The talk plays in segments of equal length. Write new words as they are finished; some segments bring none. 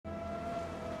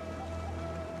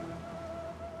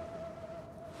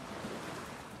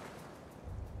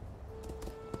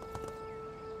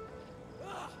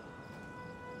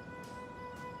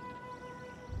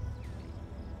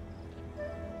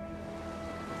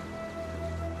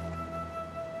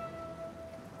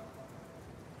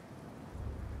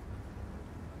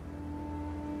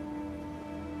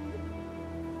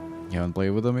You haven't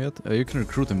played with them yet? You can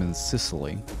recruit them in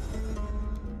Sicily.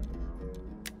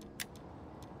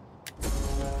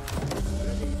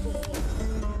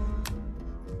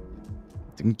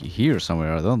 I think here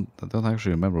somewhere. I don't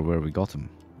actually remember where we got them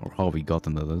or how we got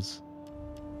them. That is.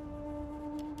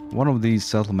 One of these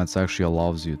settlements actually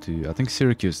allows you to. I think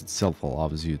Syracuse itself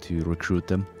allows you to recruit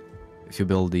them if you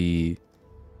build the.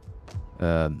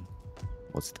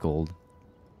 What's it called?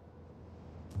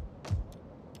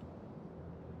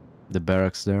 The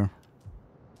barracks there.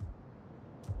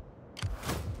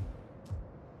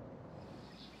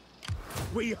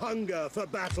 We hunger for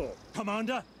battle,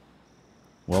 Commander.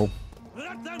 Well,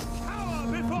 Let them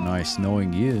cower before nice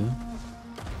knowing you.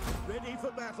 ready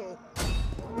for battle.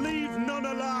 Leave none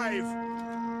alive.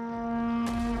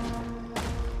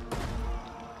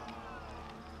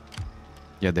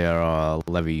 Yeah, they are a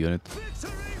levy unit.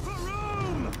 victory for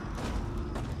Rome.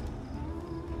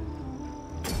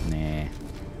 Nah.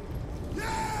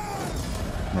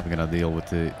 Not gonna deal with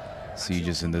the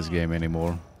sieges in this game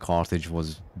anymore. Carthage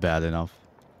was bad enough.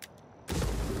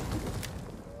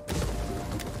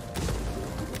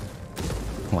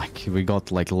 Like, we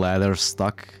got like ladder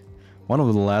stuck. One of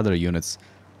the ladder units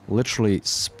literally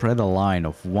spread a line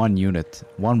of one unit,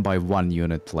 one by one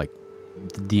unit, like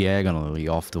diagonally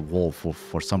off the wall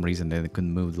for some reason. They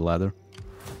couldn't move the ladder.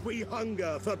 We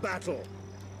hunger for battle.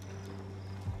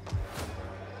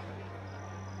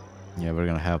 Yeah, we're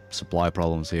gonna have supply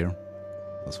problems here.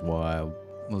 That's why I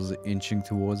was inching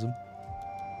towards them.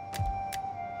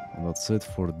 And that's it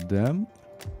for them.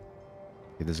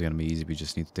 Okay, this is gonna be easy. We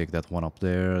just need to take that one up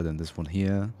there, then this one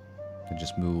here, and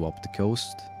just move up the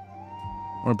coast.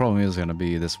 Or the problem is gonna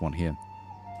be this one here.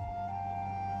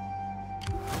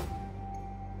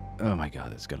 Oh my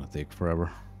god, it's gonna take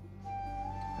forever.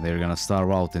 And they're gonna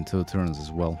starve out in 2 turns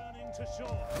as well. Running to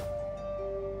shore.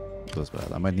 That's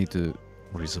bad. I might need to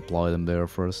resupply them there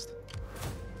first.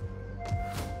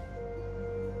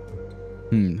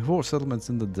 4 settlements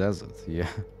in the desert. Yeah.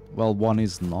 Well, one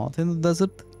is not in the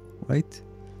desert, right?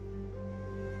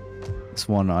 This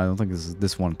one, I don't think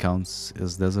this one counts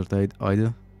as desert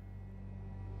either.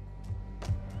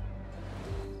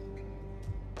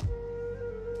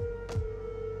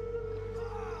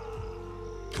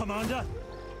 Commander.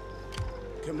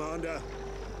 Commander,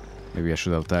 Maybe I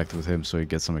should have attacked with him so he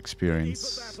gets some ready for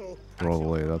experience. battle.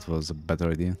 Probably that was a better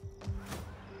idea.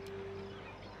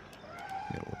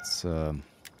 Yeah, let's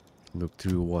look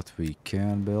through what we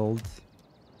can build.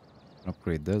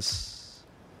 Upgrade this.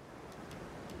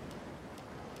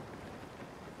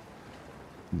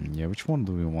 Yeah, which one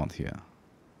do we want here?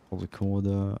 Public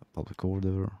order, public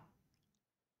order.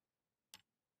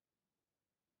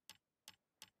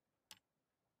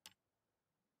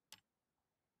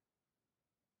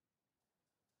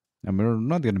 And we're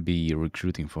not gonna be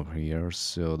recruiting from here,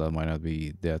 so that might not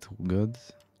be that good.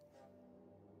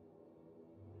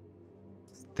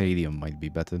 Stadium might be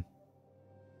better.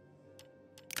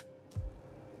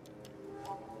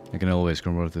 I can always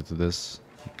convert it to this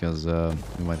because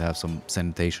we might have some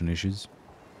sanitation issues.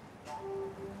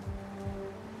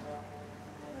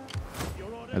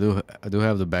 I do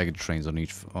have the baggage trains on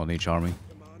each army,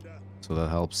 Commander, so that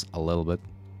helps a little bit.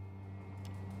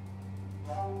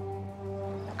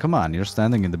 Come on, you're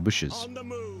standing in the bushes. on the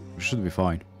move. We should be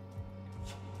fine.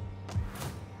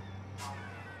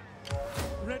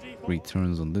 Ready for 3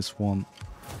 turns on this one,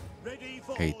 Ready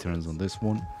for 8 turns on this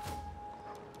one.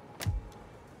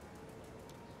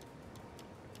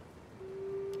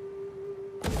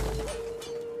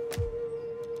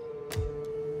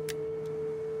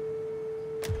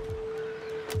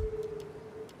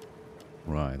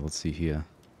 Right, let's see here.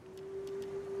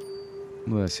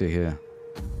 What do I see here?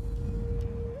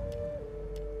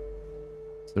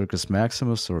 Circus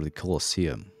Maximus or the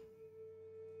Colosseum?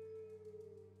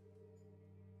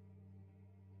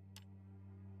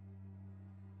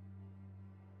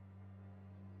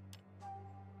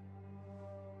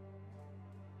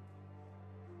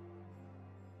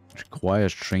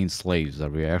 Requires trained slaves. Are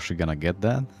we actually gonna get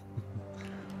that?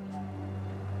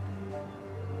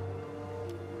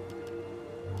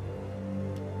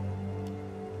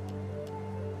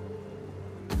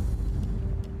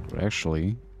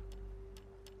 Actually,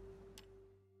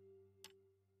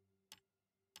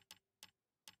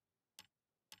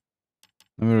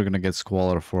 I mean, we're gonna get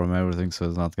Squalor from everything, so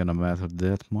it's not gonna matter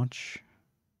that much.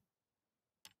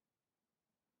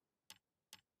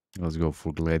 Let's go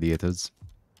for gladiators.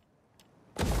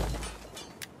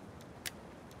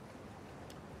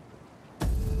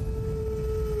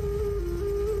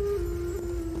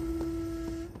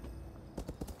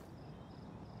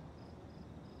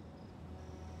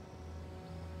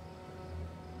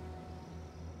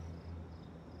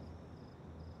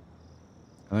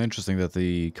 Interesting that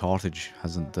the Carthage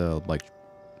hasn't like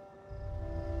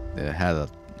had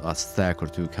a stack or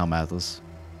two come at us.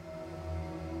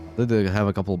 Did they have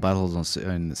a couple of battles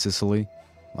in Sicily?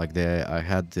 Like I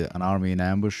had an army in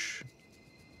ambush,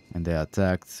 and they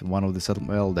attacked one of the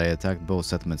settlements. Well, they attacked both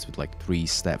settlements with like 3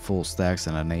 full stacks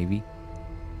and a navy.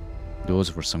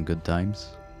 Those were some good times.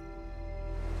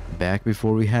 Back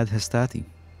before we had Hastati,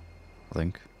 I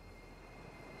think.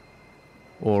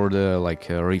 Or the like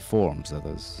reforms, that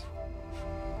is.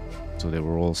 So they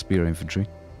were all spear infantry,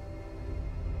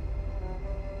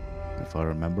 if I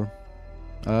remember.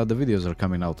 The videos are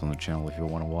coming out on the channel if you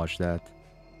want to watch that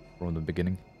from the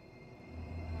beginning.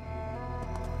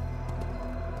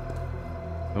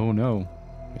 Oh no,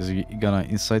 is he gonna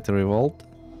incite a revolt?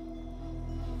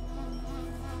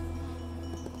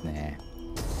 Nah.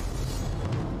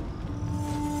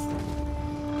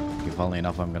 Okay, funnily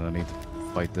enough, I'm gonna need to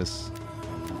fight this.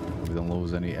 We don't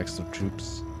lose any extra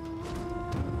troops.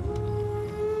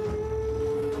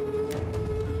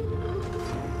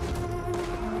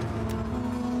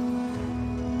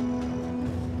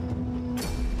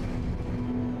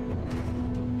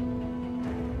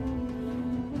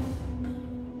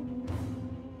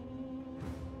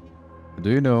 Do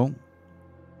you know,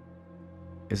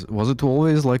 was it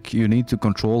always like you need to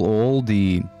control all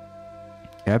the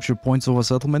capture points of a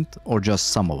settlement, or just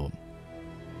some of them?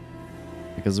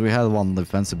 Because we had one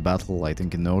defensive battle, I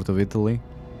think, in north of Italy,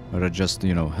 where I just,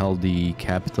 you know, held the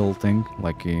capital thing,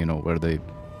 like, you know, where the,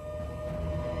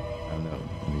 I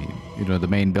don't know, the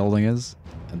main building is,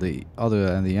 and the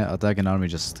attacking army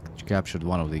just captured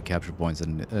one of the capture points,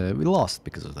 and we lost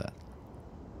because of that.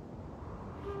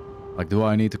 Like, do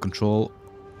I need to control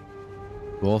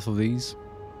both of these?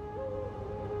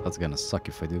 That's gonna suck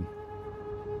if I do.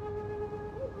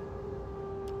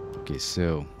 Okay,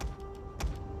 so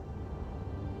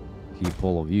keep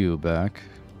all of you back.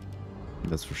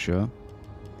 That's for sure.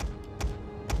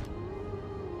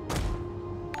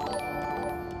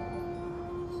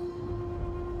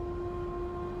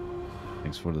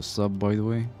 Thanks for the sub, by the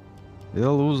way. Did I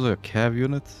lose a cav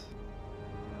unit?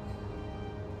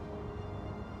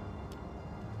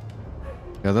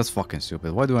 Yeah, that's fucking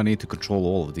stupid. Why do I need to control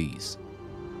all of these?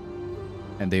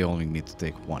 And they only need to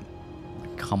take one.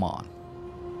 Like, come on.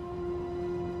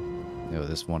 No,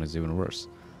 this one is even worse.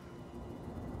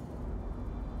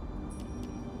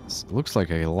 It looks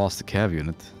like I lost a cav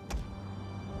unit.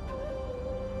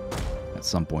 At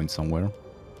some point somewhere.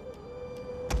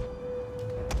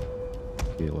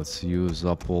 Okay, let's use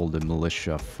up all the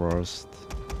militia first.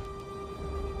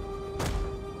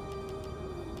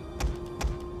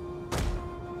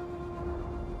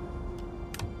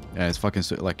 Yeah, it's fucking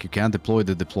like you can't deploy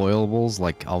the deployables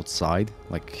like outside.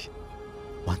 Like,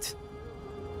 what?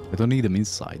 I don't need them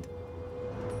inside.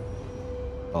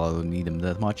 Well, I don't need them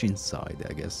that much inside,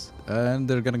 I guess. And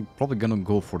they're probably gonna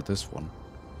go for this one,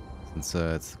 since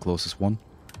it's the closest one.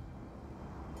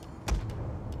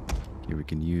 Here we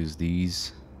can use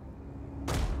these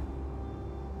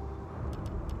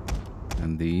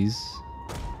and these.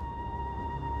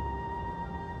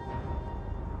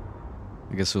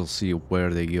 I guess we'll see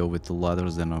where they go with the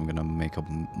ladders, then I'm gonna make up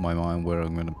my mind where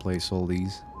I'm gonna place all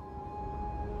these.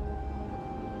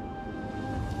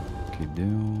 Okay, we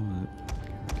can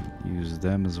use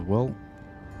them as well.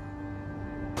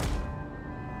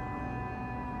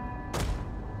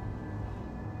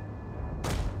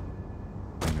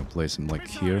 I'm gonna place them like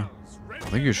here. I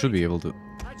think you should be able to.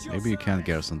 Maybe you can't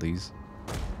garrison these.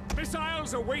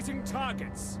 Missiles awaiting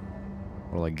targets.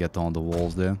 Or like get on the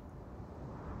walls there.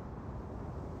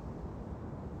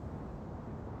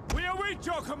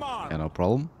 Your command. Yeah, no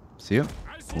problem. See ya.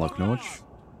 Luck no much.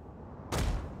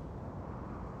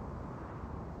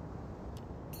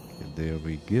 Okay, there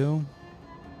we go.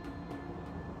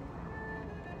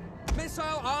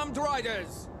 Missile armed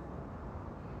riders.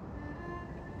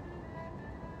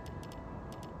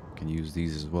 Can use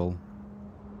these as well.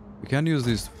 We can use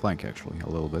these to flank actually a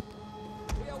little bit.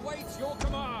 We await your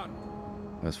command.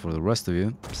 As for the rest of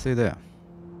you, stay there.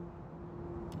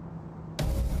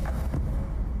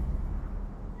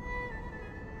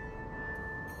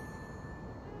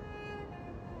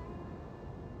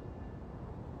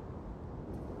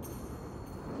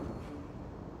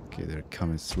 Okay, they're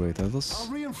coming straight at us.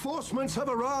 Our reinforcements have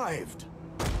arrived.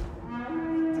 Do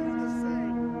the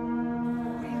same.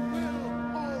 We will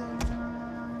hold.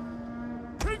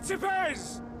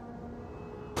 Principes!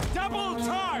 Double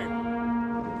time!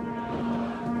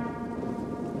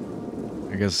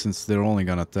 I guess since they're only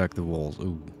gonna attack the walls.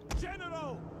 Ooh.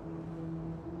 General!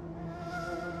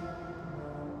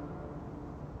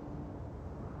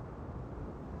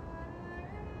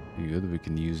 good. We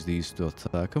can use these to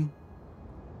attack them.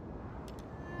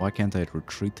 Why can't I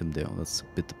retreat them down? That's a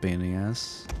bit of pain in the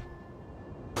ass.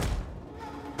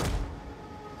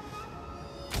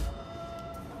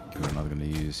 We're not gonna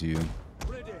use you.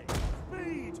 Ready.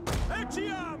 Speed.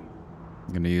 Etium.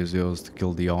 I'm gonna use those to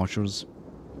kill the archers.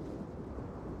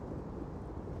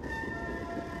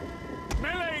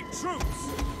 Melee troops.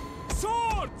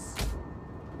 Swords.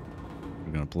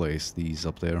 We're gonna place these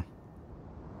up there.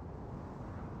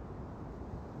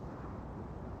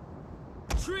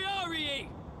 Triarii!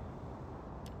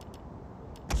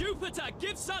 Jupiter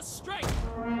gives us strength!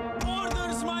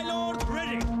 Orders, my lord!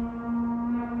 Ready.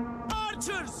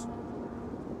 Archers!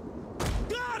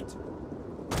 Guard!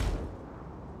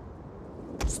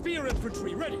 Spear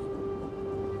infantry ready.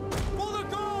 For the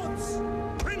gods.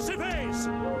 Principes.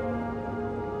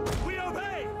 We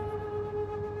obey.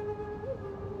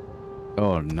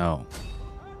 Oh no.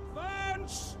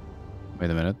 Advance. Wait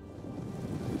a minute.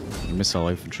 The missile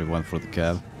infantry went for the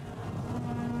cab.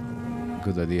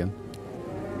 Good idea.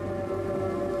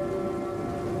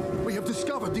 We have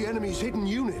discovered the enemy's hidden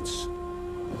units.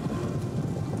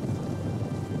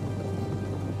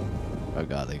 Oh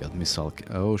god, they got missile.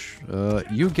 Oh,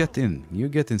 you get in. You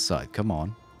get inside. Come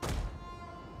on.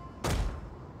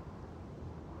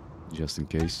 Just in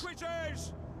case.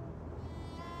 Equities.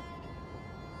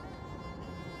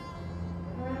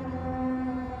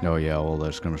 Oh yeah, all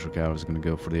their skirmisher cavalry is gonna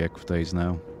go for the equities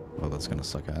now. Well, that's gonna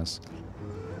suck ass.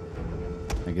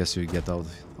 I guess you get out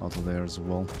of there as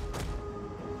well.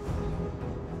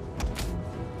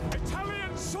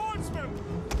 Italian swordsmen.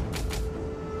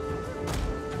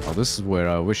 Oh, this is where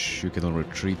I wish you can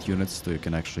retreat units so you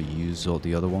can actually use all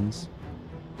the other ones.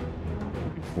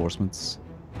 Reinforcements.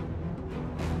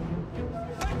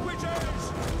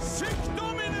 Equities. Sic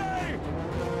Domine.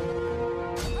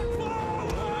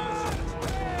 Forward.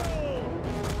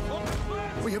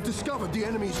 We have discovered the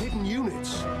enemy's hidden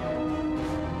units.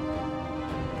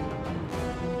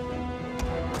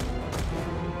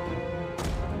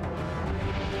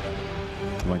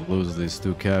 Might lose these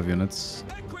two cav units.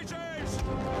 Equities.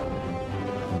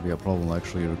 That'll be a problem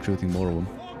actually recruiting more of them.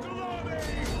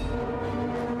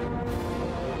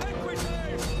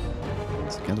 Equities.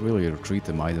 So can't really retreat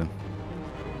them either.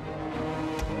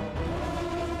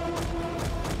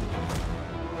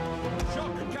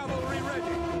 Shock cavalry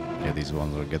ready. Yeah, these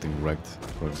ones are getting wrecked,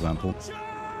 for example.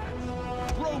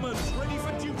 Romans ready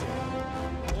for duty.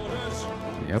 Orders.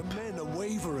 Yep. The men are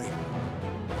wavering.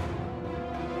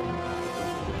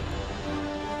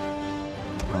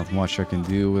 Not much I can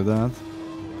do with that.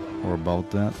 Or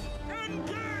about that.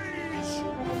 Engage.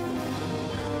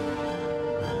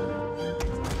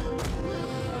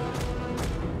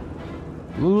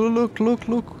 Look, look,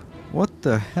 look. What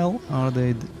the hell are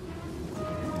they?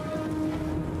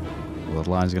 Well, that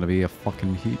line's gonna be a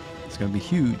fucking it's gonna be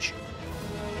huge.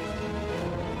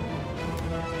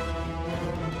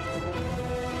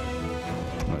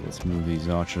 Alright, let's move these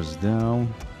archers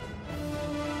down.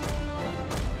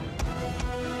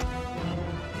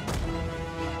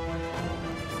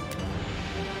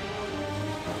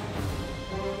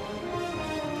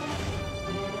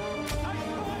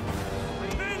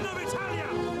 Men of Italia.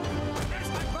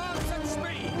 Advance at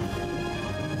speed!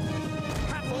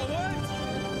 Cap forward.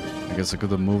 I guess I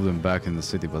could have moved them back in the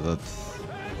city, but that's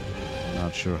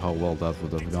not sure how well that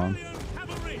would have gone. Italian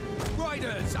cavalry.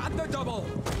 Riders at the double!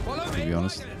 Follow me, be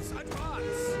honest. riders! Advance!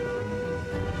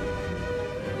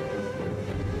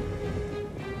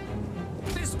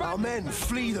 Our men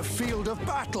flee the field of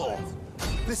battle.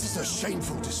 This is a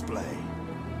shameful display.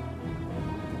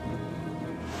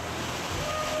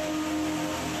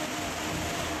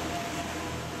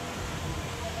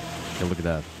 Okay, look at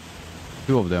that.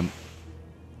 Two of them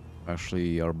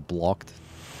actually are blocked.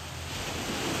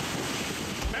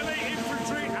 Melee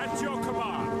infantry at your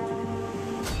command.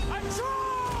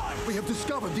 Attack! We have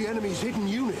discovered the enemy's hidden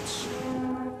units.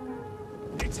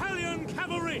 Italian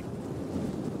cavalry.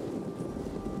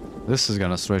 This is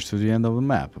gonna stretch to the end of the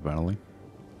map, apparently.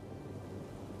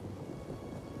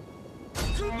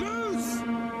 Loose.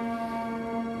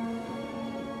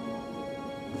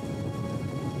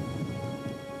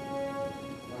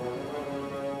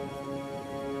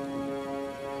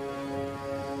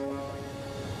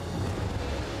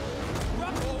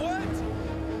 Forward!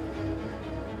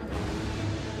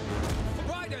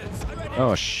 Riders are ready!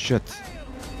 Oh shit.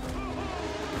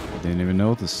 I didn't even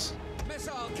notice.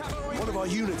 Missile cavalry! One of our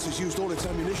units has used all its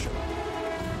ammunition.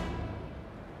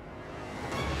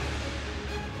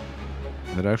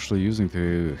 They're actually using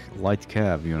the light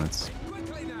cav units.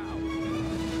 Quickly now!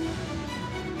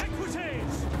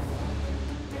 Equities.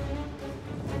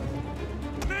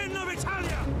 Men of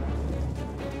Italia.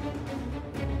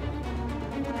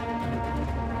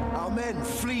 men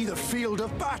flee the field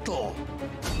of battle.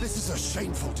 This is a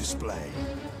shameful display.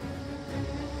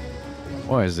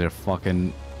 Why is there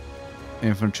fucking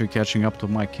infantry catching up to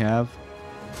my cav?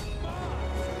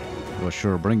 Well,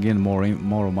 sure, bring in more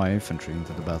of my infantry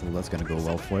into the battle. That's gonna go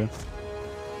well for you.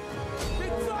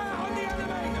 Big fire on the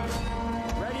enemy!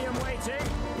 Ready and waiting.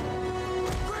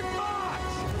 Quick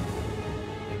march!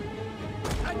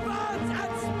 Advance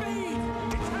at speed!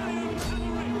 Italian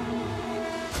cavalry!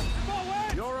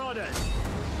 Forward! Your orders.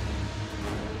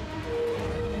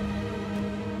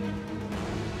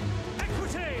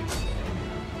 Equity!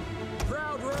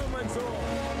 Proud Romans all!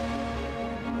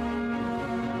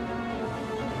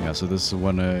 Yeah, so this is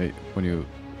when you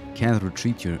can't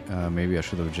retreat, you maybe I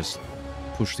should have just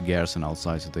pushed the garrison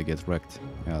outside so they get wrecked.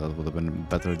 Yeah, that would have been a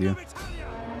better idea.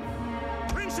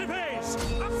 Principes!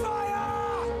 A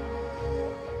fire!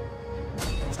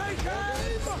 Take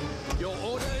aim! Your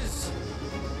orders!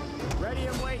 Ready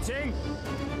and waiting.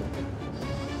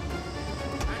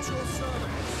 At your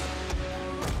service!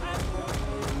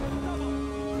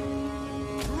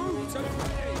 Troops are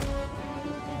ready!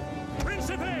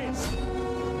 Principes!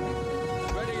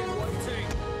 Ready and waiting!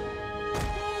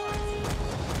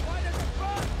 Right at the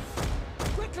front!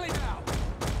 Quickly now!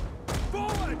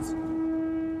 Forward!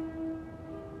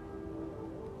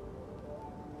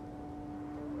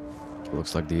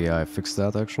 Looks like the AI fixed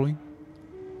that actually.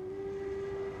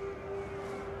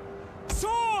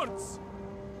 Swords!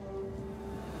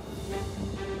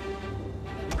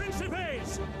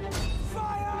 Principes!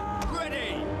 Fire!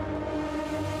 Ready!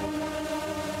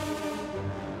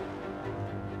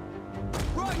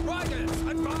 Right riders,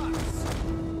 advance!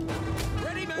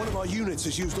 Ready, men! One of our units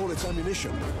has used all its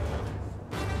ammunition.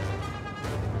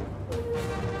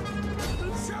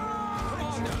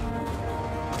 Commander!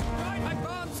 Right,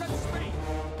 advance at speed!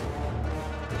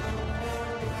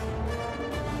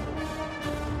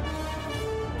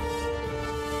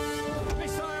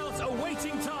 Missiles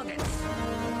awaiting targets.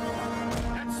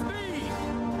 At speed!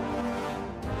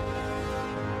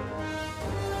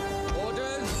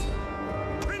 Orders!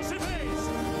 Principes!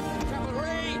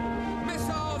 Cavalry!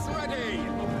 Missiles ready!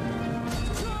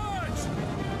 Charge!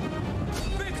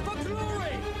 Big for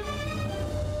glory!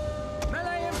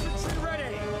 Melee infantry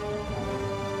ready.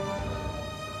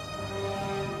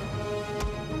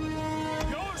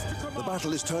 Yours to The command!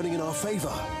 battle is turning in our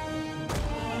favor.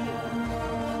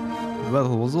 The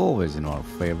battle was always in our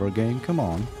favor, game. Come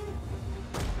on.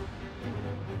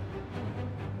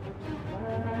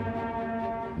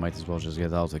 Might as well just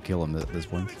get out to kill him at this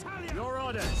point. Your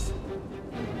orders.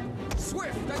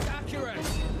 Swift and accurate!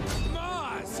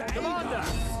 Mars! Commander.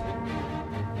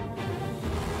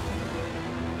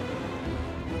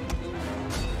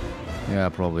 Yeah,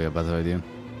 probably a better idea.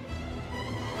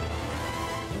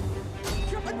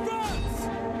 Advance!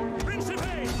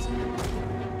 Principes!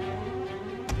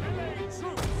 Melee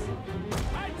troops!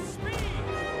 At speed!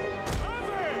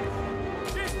 Away!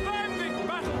 Disbanding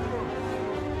battle group!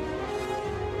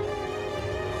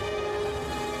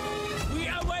 We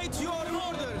await your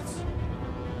orders!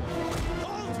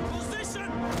 Hold position!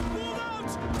 Move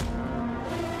out!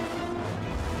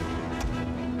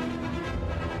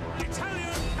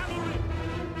 Italian cavalry!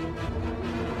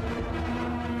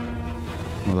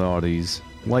 What are these?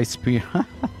 Light spear.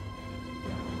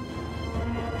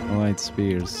 Light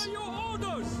spears. Your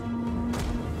orders!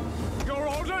 Your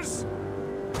orders!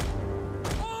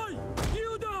 Oi!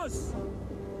 Judas!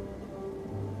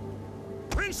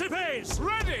 Principes!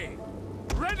 Ready!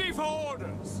 Ready for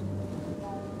orders!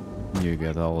 You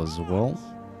get all as well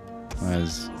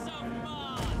as,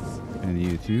 and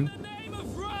you too. In the name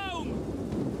of Rome!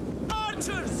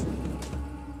 Archers!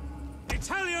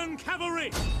 Italian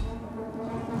cavalry!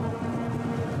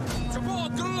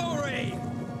 Toward glory!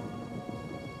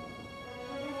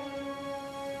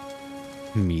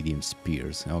 Medium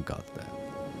spears. Oh god damn.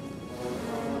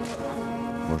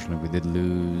 Unfortunately, we did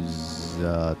lose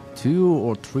 2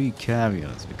 or 3 cav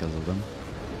units because of them.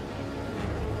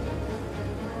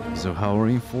 So how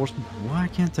reinforcement? Why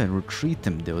can't I retreat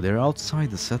them though? They're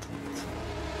outside the settlement.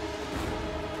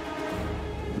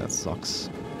 That sucks.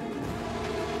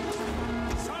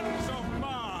 Sons of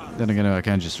Mars! Then again, I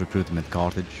can't just recruit them at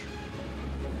Carthage.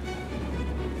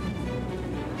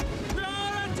 We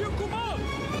are at your command!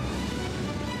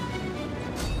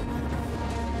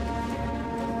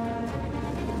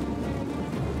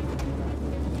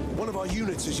 One of our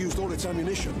units has used all its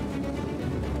ammunition.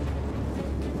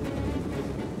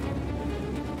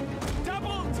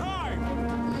 Double time!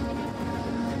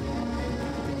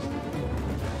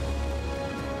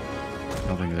 I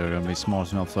don't think they're gonna be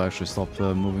smart enough to actually stop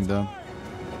moving down.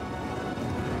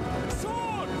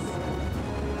 Swords!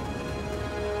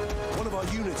 One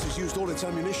our units has used all its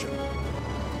ammunition.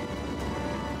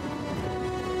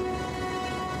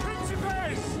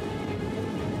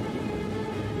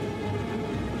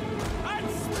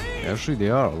 Actually, they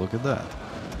are. Look at that.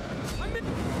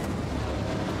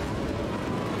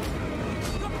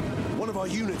 One of our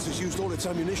units has used all its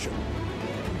ammunition.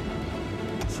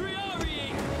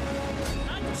 Triarii!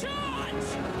 And charge!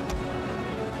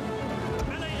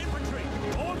 Melee infantry!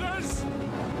 Orders!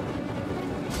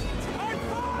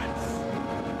 Advance!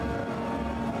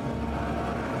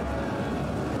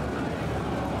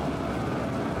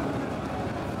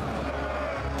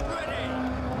 Ready!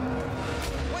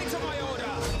 Wait on my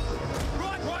order!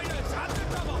 Right riders at the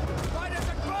double! Riders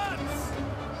advance!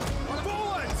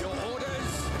 Forward! Your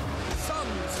orders!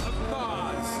 Sons of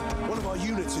Mars! One of our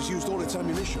units has used all its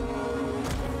ammunition.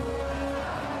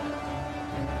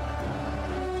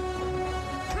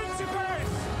 Principes!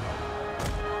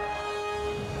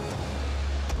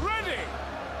 Ready!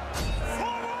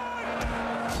 Forward!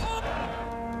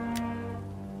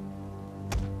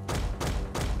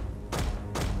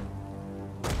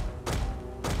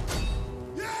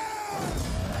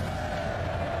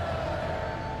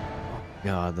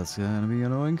 God, that's gonna be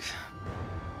annoying.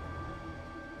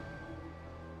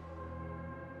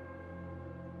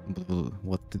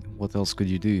 What else could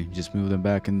you do? Just move them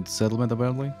back in settlement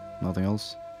apparently? Nothing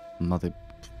else? Not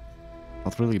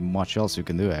really much else you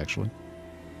can do actually.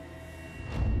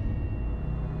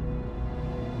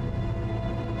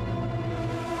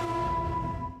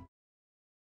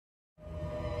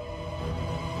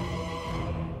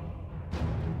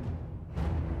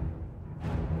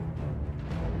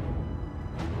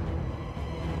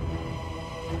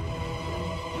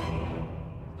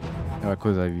 I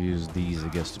could have used these, I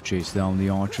guess, to chase down the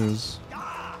archers.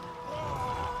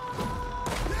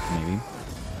 Maybe.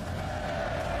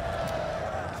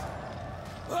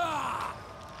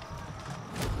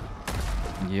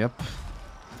 Yep.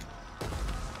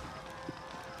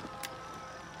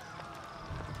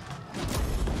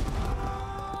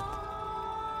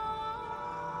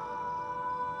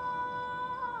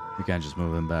 You can't just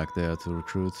move them back there to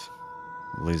recruit.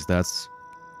 At least that's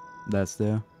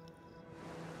there.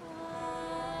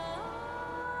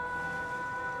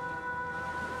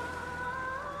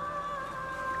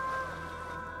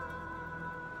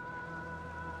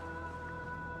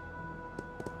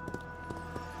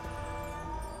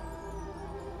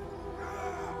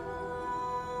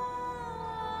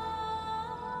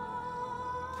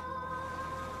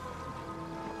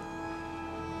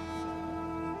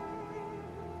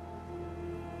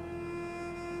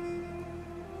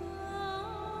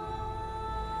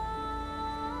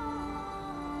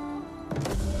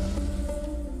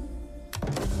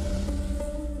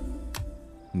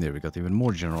 There, we got even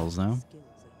more generals now.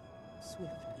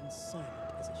 Swift and silent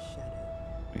as a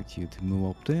shadow. Wait you to move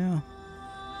up there.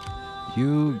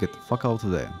 You get the fuck out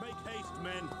of there. Make haste,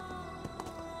 men.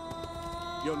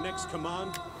 Your next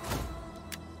command?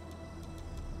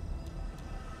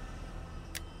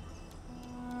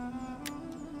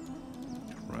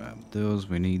 Grab those,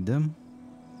 we need them.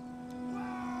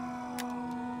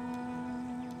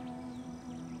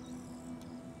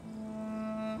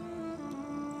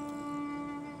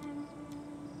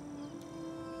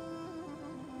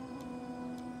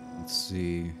 Let's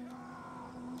see.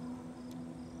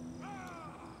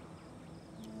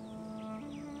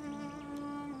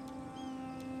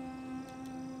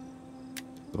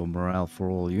 So morale for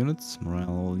all units, morale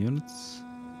all units.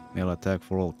 Melee attack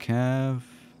for all cav.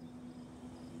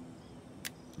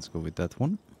 Let's go with that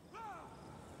one.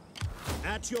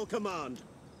 At your command.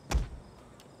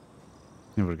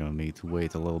 And we're gonna need to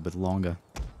wait a little bit longer.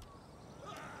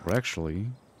 Or actually,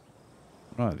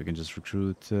 right, we can just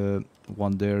recruit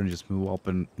one there and just move up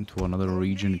into another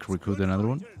region, recruit another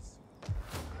one.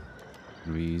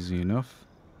 Be easy enough.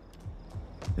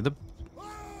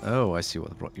 Oh, I see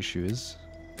what the issue is.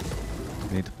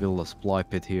 We need to build a supply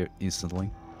pit here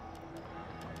instantly.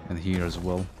 And here as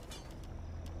well.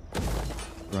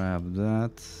 Grab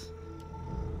that.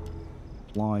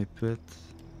 Supply pit.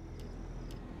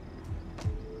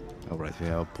 Alright, we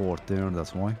have a port there,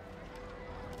 that's why.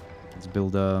 Let's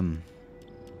build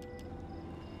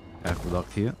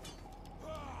aqueduct here.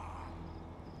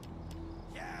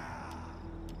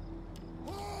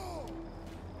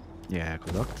 Yeah,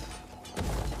 aqueduct.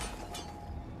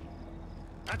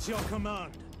 At your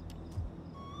command.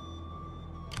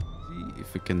 See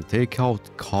if we can take out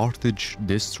Carthage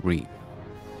this stream.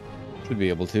 Should be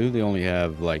able to. They only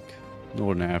have like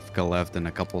Northern Africa left and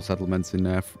a couple of settlements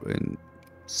in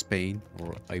Spain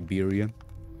or Iberia.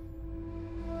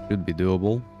 Should be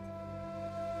doable.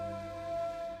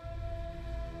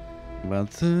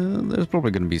 But there's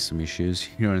probably gonna be some issues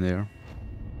here and there.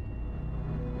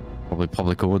 Probably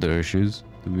public order issues,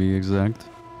 to be exact.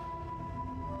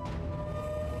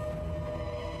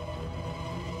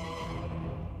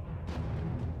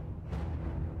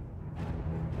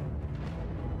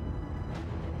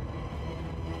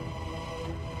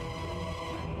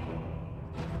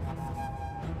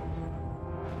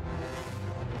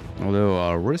 Although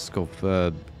our risk of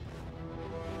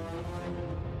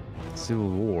civil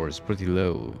war is pretty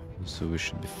low, so we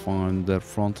should be fine on that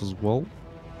front as well.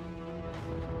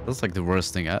 That's like the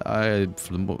worst thing. I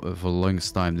for the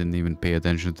longest time didn't even pay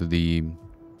attention to the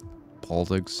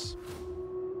politics.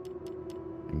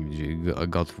 I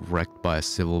got wrecked by a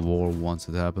civil war once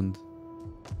it happened.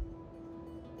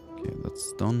 Okay,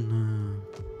 that's done.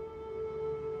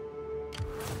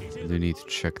 Do need to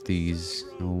check these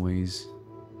always.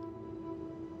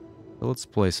 So let's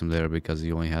place him there because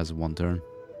he only has one turn.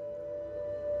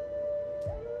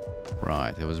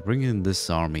 Right, I was bringing this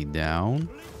army down.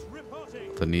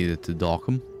 I needed to dock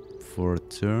him for a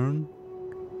turn.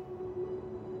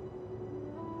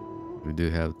 We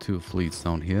do have 2 fleets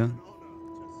down here.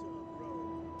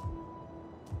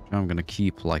 I'm gonna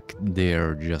keep like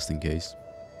there just in case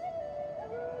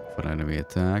for enemy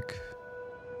attack.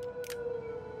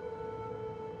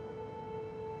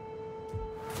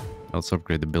 Let's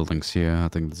upgrade the buildings here. I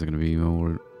think this is gonna be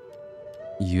more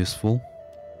useful.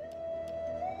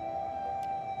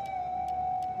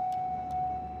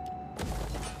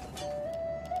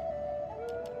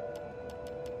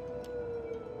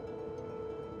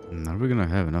 Are we gonna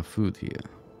have enough food here?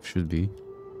 Should be.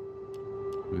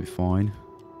 Should be fine.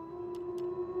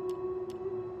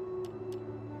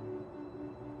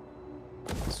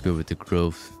 Let's go with the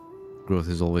growth. Growth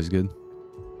is always good.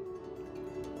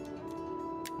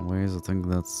 Ways, I think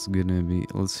that's gonna be.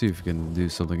 Let's see if we can do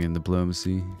something in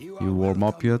diplomacy. You warm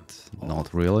up yet?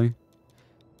 Not really.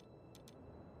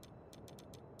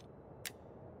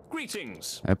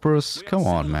 Greetings. Emperors, come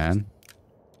on, man.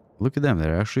 Look at them,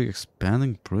 they're actually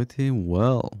expanding pretty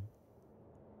well.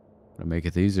 Gonna make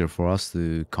it easier for us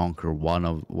to conquer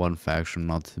one faction,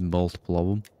 not multiple of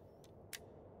them.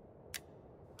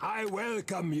 I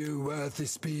welcome you, worthy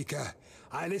speaker.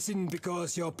 I listen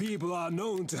because your people are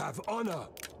known to have honor.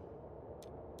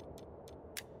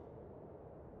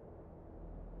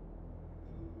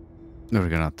 We're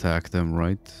gonna attack them,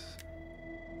 right?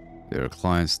 They're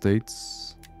client states.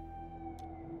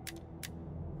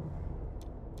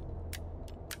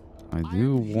 I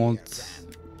do want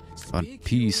a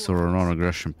peace or a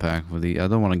non-aggression pact with the. I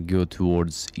don't want to go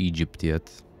towards Egypt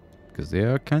yet, because they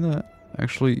are kind of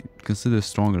actually considered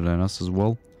stronger than us as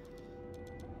well.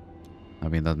 I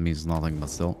mean, that means nothing, but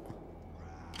still.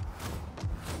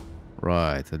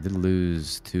 Right, I did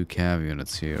lose 2 cav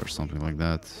units here or something like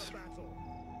that.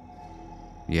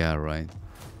 Yeah, right.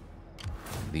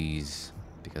 These,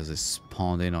 because they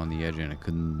spawned in on the edge and I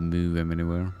couldn't move them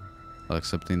anywhere.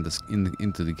 Except in this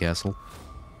into the castle.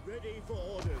 Ready for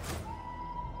orders.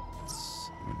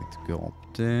 We need to go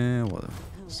up there. Well,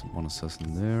 one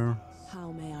assassin there.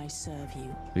 How may I serve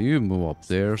you? So you move up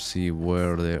there, see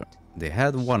where they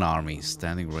had one army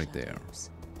standing right there.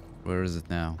 Where is it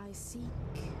now? I seek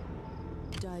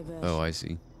diversion. Oh, I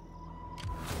see.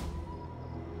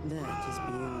 That is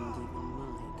beyond even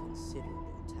my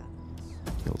considerable talents.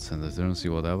 Okay, let's send it there and see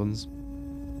what happens.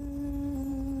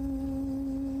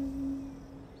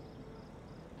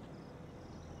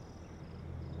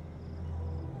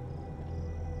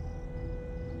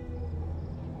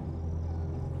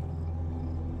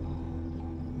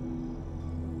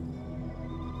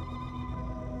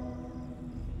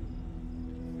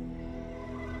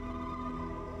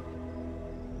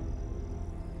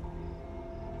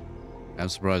 I'm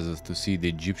surprised to see the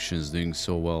Egyptians doing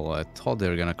so well. I thought they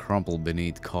were gonna crumble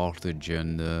beneath Carthage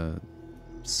and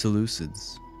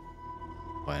Seleucids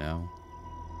by now.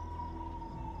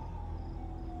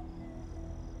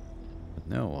 But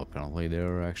no, apparently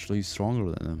they're actually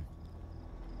stronger than them.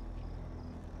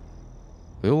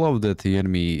 I love that the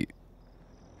enemy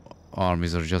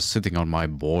armies are just sitting on my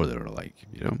border, like,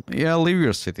 you know, yeah, leave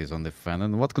your cities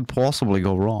undefended. What could possibly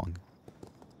go wrong?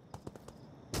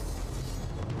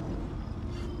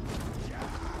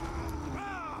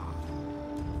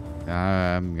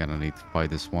 I'm gonna need to fight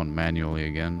this one manually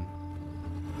again.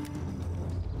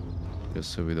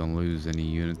 Just so we don't lose any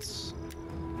units.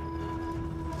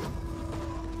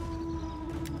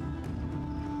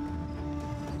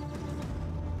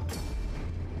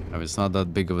 I mean, it's not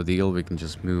that big of a deal. We can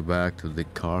just move back to the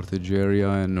Carthage area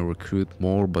and recruit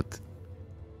more, but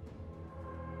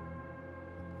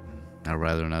I'd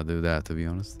rather not do that, to be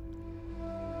honest.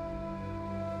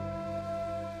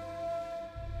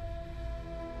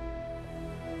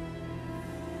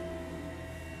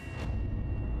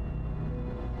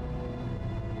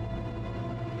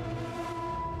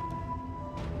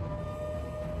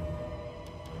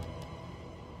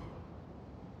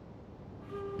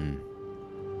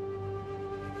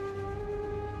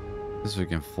 Guess we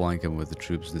can flank them with the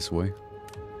troops this way.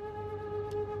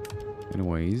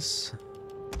 Anyways,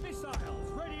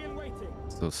 Missiles ready and waiting.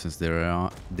 so since they're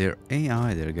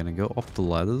AI, they're gonna go up the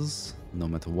ladders no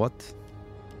matter what.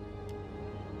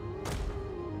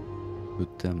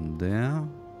 Put them there.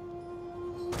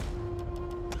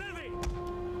 Levy.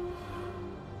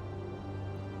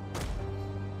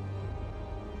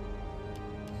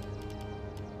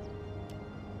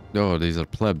 Oh, these are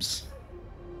plebs.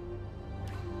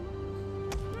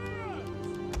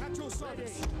 At your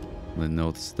service. I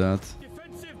noticed that.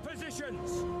 Defensive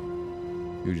positions.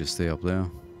 You just stay up there.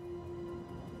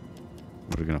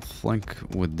 We're gonna flank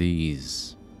with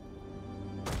these.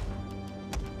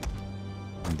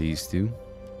 And these two.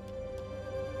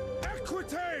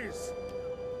 Equites.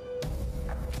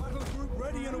 Battle group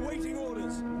ready and awaiting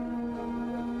orders.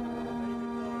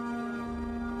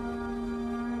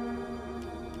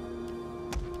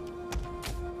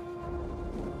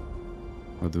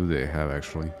 What do they have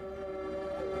actually?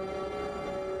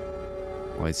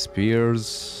 Light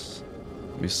spears,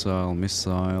 missile,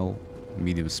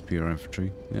 medium spear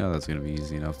infantry. Yeah, that's gonna be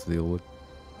easy enough to deal with.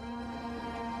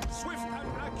 Swift and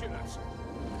accurate.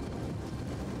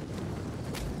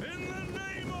 In the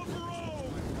name of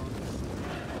Rome.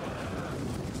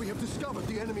 We have discovered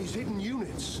the enemy's hidden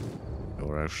units.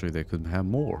 Or actually, they could have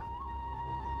more.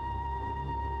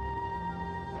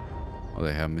 Oh,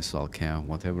 they have missile camp.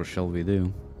 Whatever shall we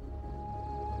do?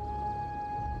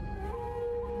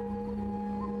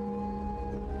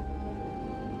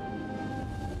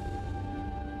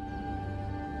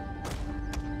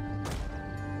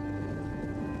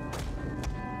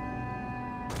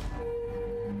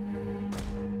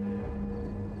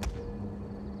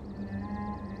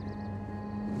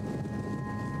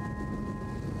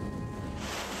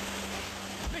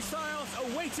 Missiles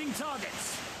awaiting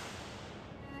targets.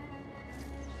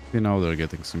 Okay, now they're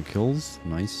getting some kills.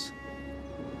 Nice.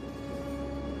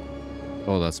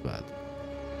 Oh, that's bad.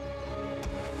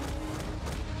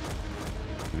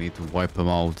 We need to wipe them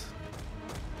out.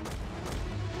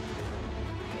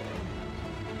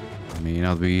 May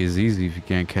not be as easy if you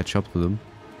can't catch up to them.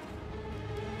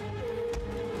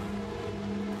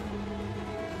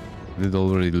 We did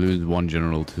already lose one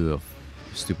general to a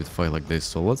stupid fight like this,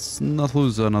 so let's not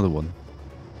lose another one.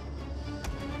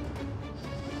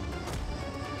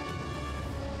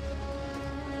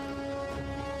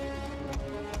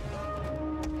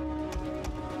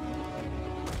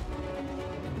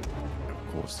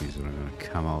 Of course, these are gonna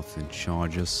come out in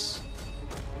charges.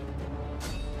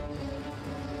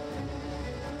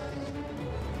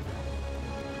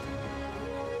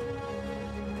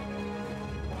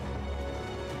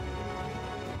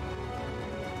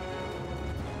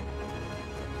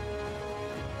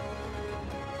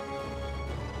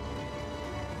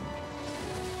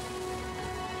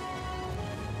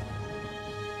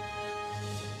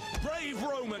 Brave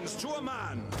Romans to a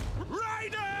man.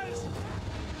 Riders!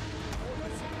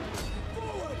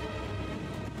 Forward!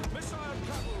 Missile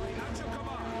cavalry at your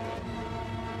command.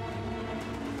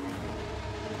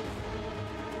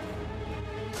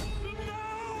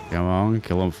 Come on,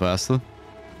 kill them faster.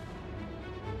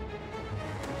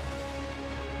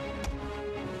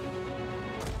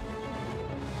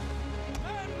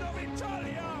 Men of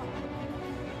Italia!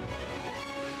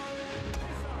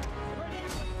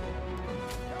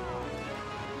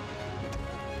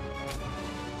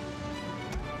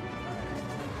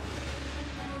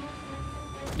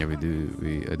 Yeah, we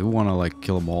do. I do want to like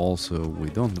kill them all, so we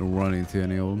don't run into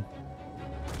any of them.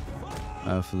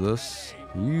 After this,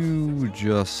 you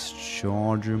just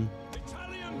charge them.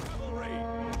 Italian cavalry!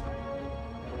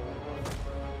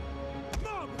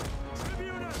 Mob!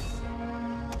 Tribunus!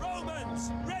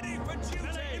 Romans, ready for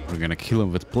duty! We're gonna kill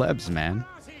them with plebs, man.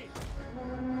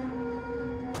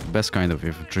 Best kind of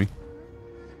infantry.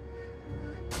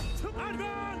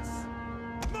 Advance!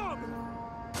 Mob!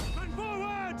 And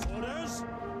forward! Orders!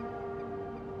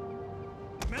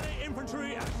 Melee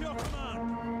infantry at your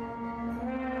command!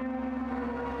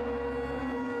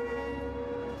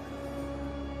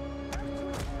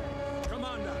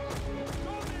 Commander!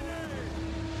 Dominate!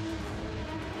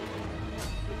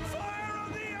 Fire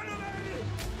on the enemy!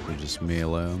 We just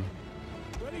melee them.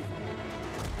 Ready for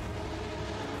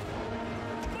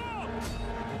Mob!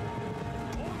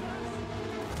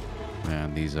 Orders! Man,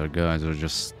 these are guys who are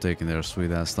just taking their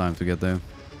sweet ass time to get there.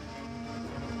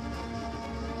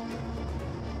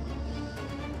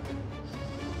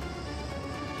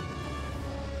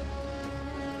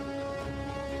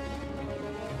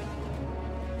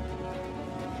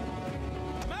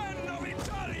 Men of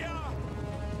Italia!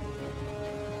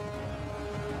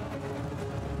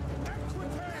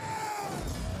 Equite!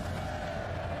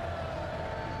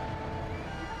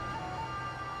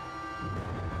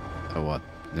 So what?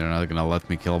 They're not gonna let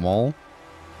me kill them all?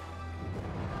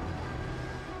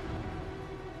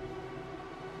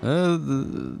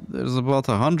 There's about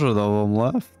 100 of them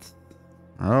left.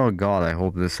 Oh god, I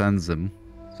hope this ends him.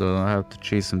 So I have to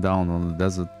chase him down on the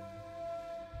desert.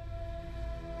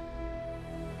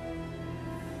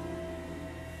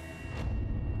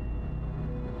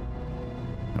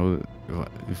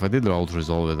 If I did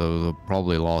auto-resolve it, I would have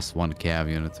probably lost 1 cav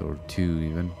unit or 2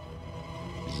 even.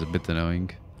 Which is a bit annoying.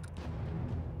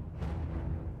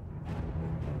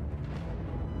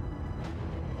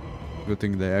 Good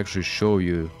thing they actually show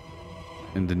you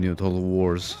in the new Total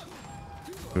Wars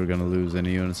if you're gonna lose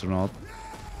any units or not.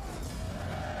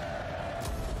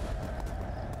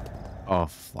 Oh,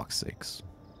 fuck's sakes.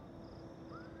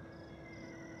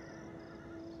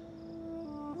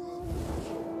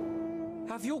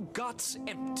 Have your guts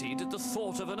emptied at the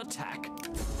thought of an attack?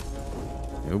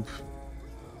 Nope.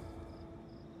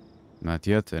 Not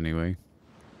yet, anyway.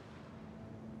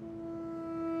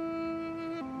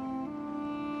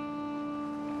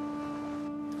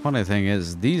 Funny thing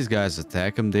is, these guys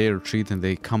attack them, they retreat, and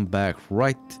they come back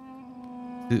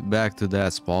back to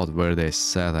that spot where they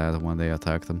sat at when they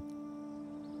attacked them.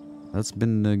 That's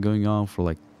been going on for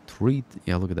like 3...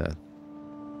 Yeah, look at that.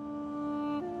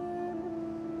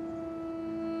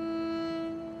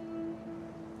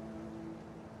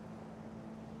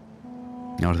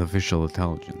 Artificial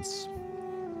intelligence.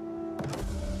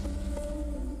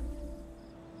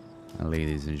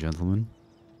 Ladies and gentlemen.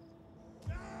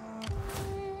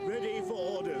 Ready for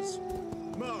orders.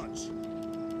 March.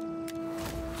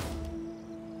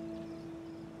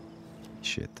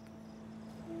 Shit.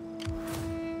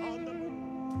 On the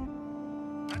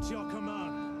move. At your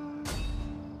command.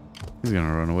 He's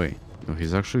gonna run away. No,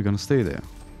 he's actually gonna stay there.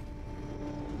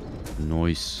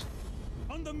 Nice.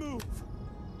 On the move.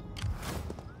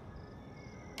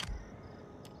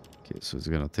 Okay, so it's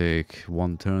gonna take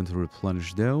 1 turn to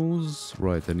replenish those.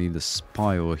 Right, I need a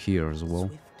spy over here as well.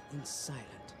 Swift and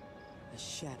silent, a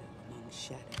shadow among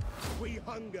shadows. We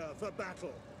hunger for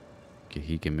battle. Okay,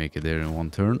 he can make it there in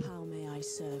 1 turn. How may I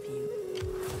serve you?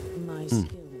 My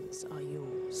skills are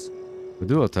yours. We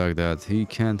do attack that. He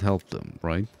can't help them,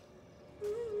 right?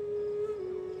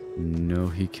 No,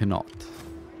 he cannot.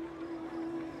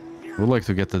 I would like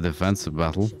to get the defensive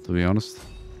battle, to be honest.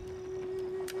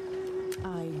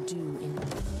 I do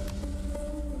indeed.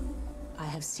 I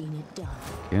have seen it done.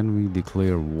 Can we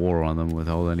declare war on them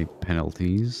without any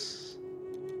penalties?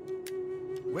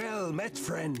 Well met,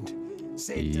 friend.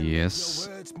 Yes.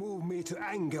 Your words move me to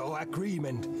anger or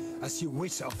agreement as you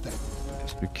wish of them.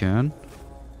 Yes, we can.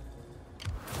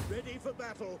 Ready for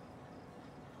battle.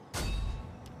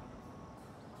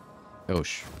 Oh,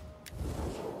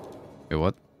 Wait,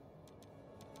 what?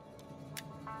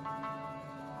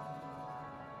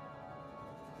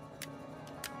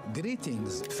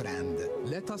 Greetings, friend.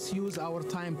 Let us use our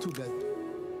time together.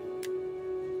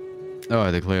 Oh,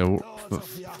 I declare war.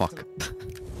 Fuck.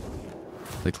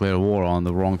 Declare war on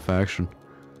the wrong faction.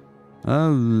 It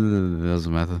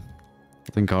doesn't matter.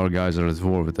 I think our guys are at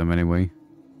war with them anyway.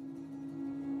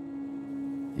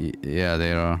 Yeah,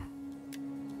 they are.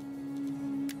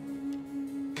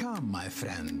 Come, my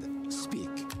friend. Speak.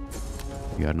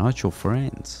 We are not your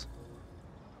friends.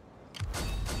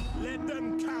 Let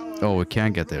them cower. Oh, we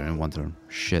can't get there in 1 turn.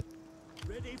 Shit.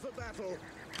 Ready for battle.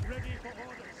 Ready for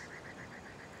orders.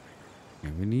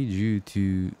 Okay, we need you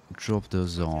to drop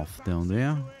those off down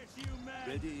there.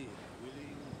 Ready.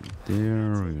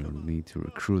 There, we need to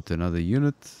recruit another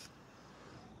unit.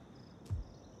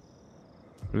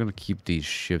 We're gonna keep these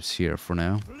ships here for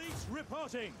now. Police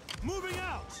reporting. Moving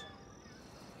out.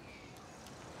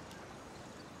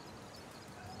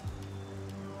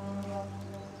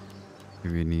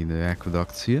 We need the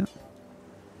aqueducts here.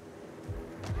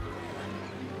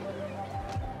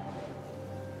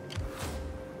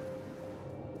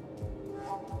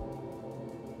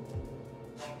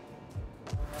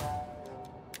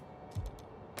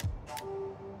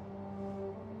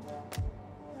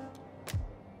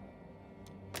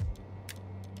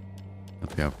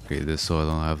 Okay, upgrade this so I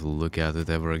don't have to look at it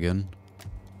ever again.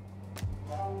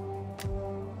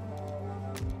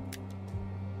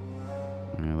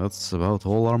 Yeah, that's about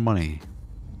all our money.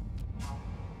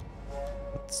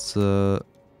 Let's who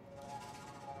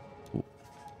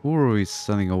are we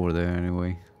sending over there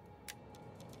anyway?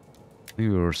 I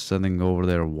think we were sending over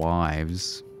their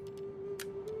wives.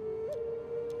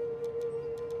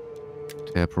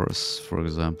 Empress, for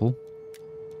example.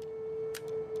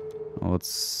 Let's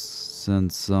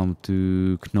send some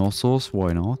to Knossos,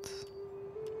 why not?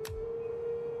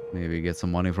 Maybe get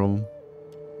some money from him.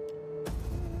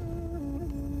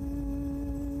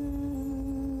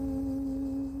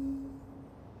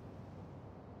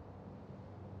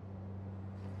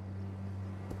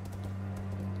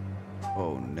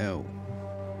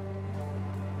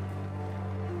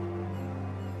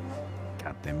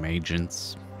 Goddamn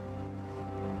agents.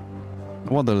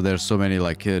 I wonder there's so many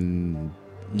like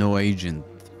no agent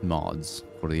mods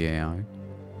for the AI.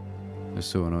 They're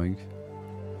so annoying.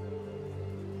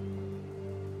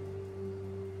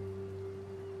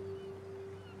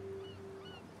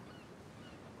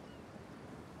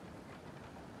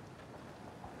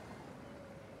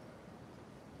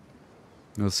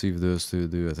 Let's see if those two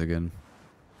do it again.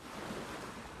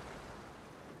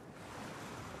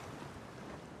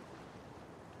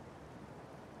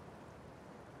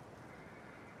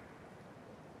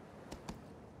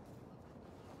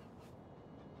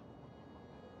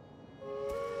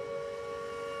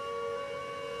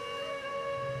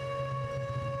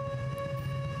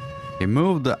 He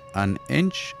moved an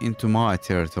inch into my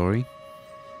territory.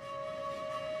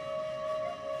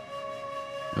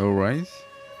 Alright.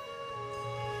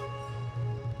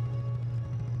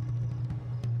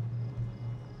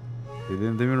 They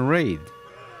didn't even raid.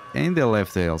 And they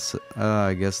left else.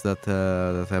 I guess that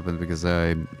that happened because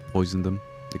I poisoned them.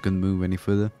 They couldn't move any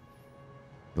further.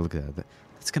 Look at that.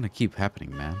 That's gonna keep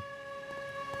happening, man.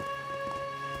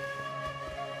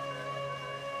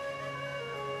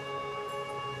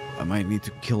 I might need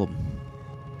to kill him.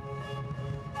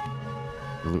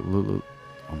 Look.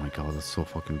 Oh my god, that's so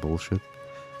fucking bullshit.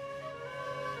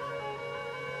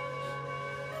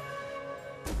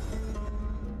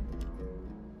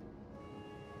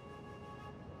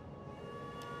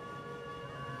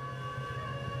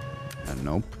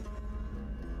 Nope.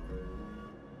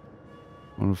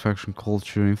 Manufacturing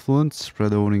culture influence,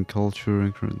 spread owning culture,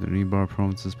 increase the rebar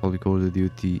provinces, public order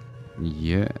duty.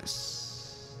 Yes.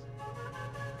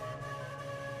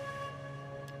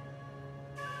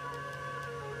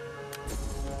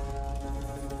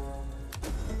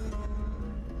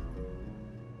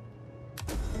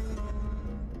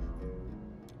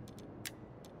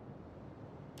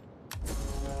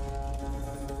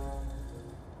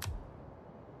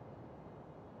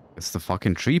 It's the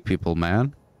fucking tree people,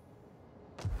 man.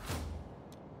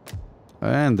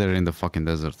 And they're in the fucking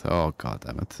desert. Oh, god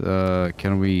damn it.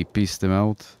 Can we piece them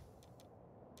out?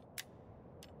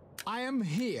 I am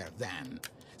here, then.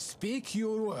 Speak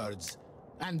your words,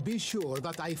 and be sure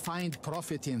that I find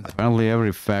profit in them. Apparently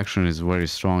every faction is very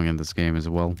strong in this game as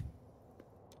well.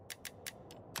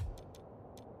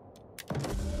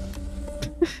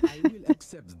 I will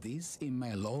accept this in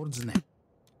my lord's name.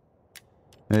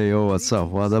 Hey, yo, what's up?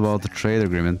 What about the trade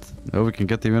agreement? Oh, we can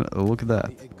get even... Oh, look at that.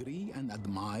 I agree and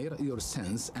admire your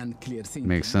sense and clear thinking.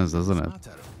 Makes sense, doesn't it?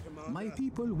 Matter. My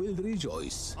people will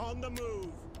rejoice. On the move.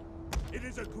 It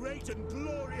is a great and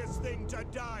glorious thing to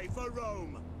die for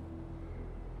Rome.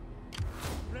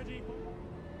 Ready?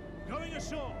 Going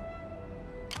ashore.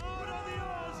 Out on the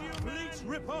oars, you fleet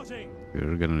reporting.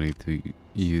 We're gonna need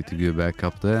you to go back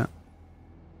up there.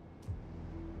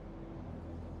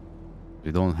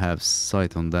 We don't have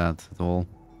sight on that at all.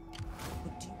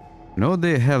 No,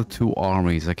 they have two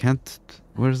armies. I can't...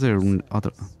 Where's their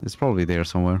other... It's probably there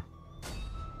somewhere.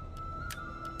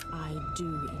 I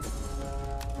do.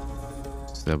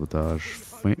 Sabotage.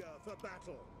 Hunger for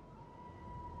battle.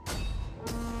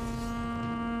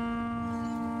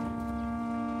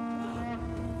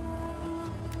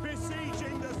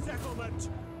 Besieging the settlement.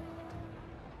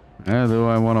 Yeah, do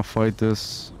I want to fight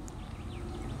this?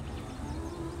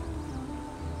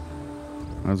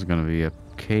 That's gonna be a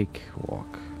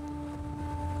cakewalk.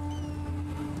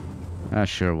 Ah,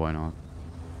 sure, why not?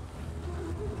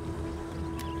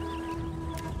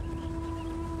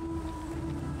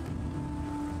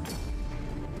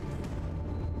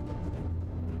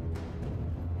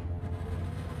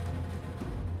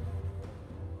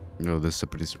 Oh, this is a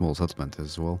pretty small settlement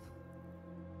as well.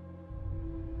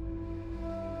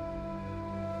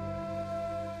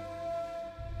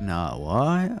 Now,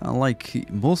 why?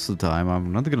 Like, most of the time,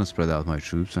 I'm not gonna spread out my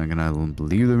troops. I'm gonna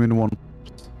leave them in one.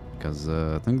 Because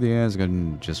I think the AI is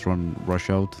gonna just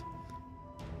rush out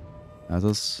at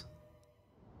us.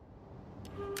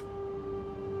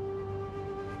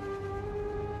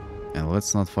 And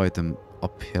let's not fight them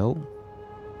uphill.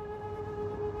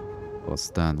 Let's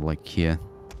stand like here.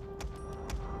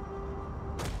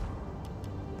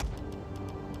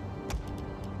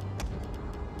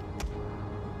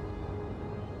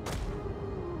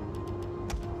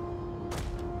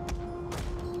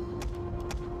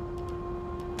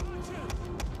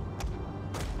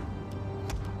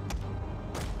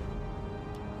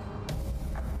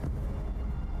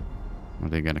 Are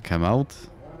they gonna come out?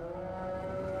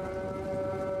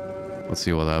 Let's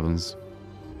see what happens.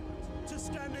 To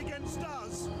stand against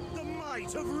us, the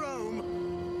might of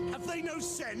Rome. Have they no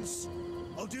sense?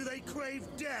 Or do they crave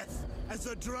death as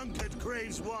the drunkard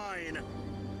craves wine?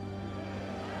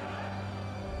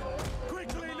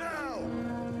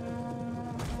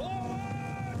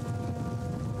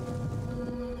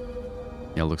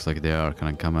 Yeah, looks like they are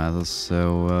gonna come at us,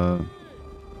 so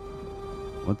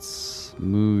let's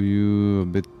move you a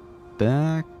bit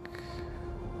back.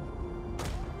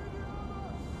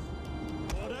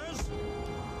 Orders.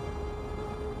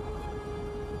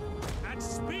 At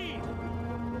speed.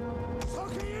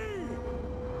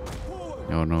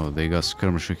 Oh no, they got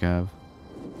skirmisher cav.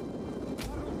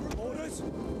 Orders.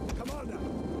 Commander.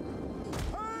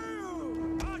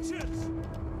 Archers.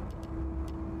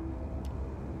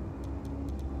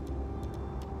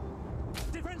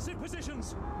 Defensive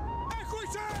positions.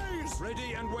 Equities.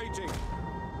 Ready and waiting.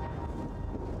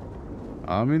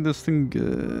 I mean, this thing,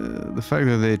 the fact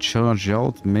that they charge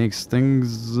out makes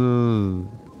things,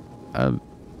 I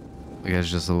guess,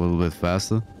 just a little bit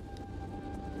faster.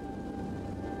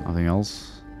 Nothing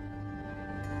else.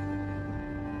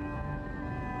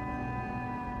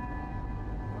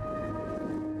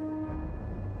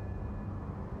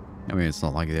 I mean, it's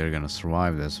not like they're gonna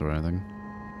survive this or anything.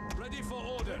 Ready for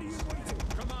orders.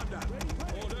 Commander.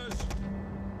 Orders.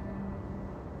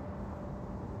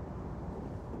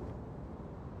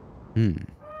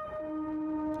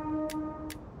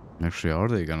 Actually, are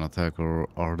they gonna attack or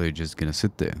are they just gonna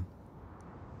sit there?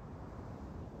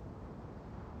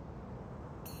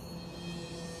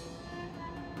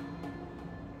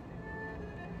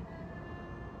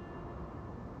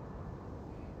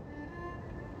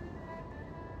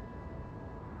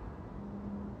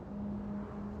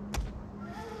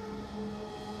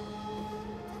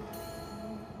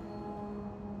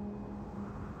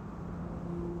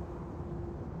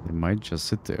 They might just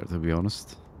sit there, to be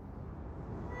honest.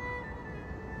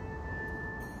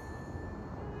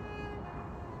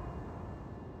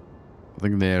 I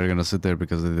think they are gonna sit there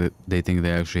because they think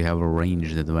they actually have a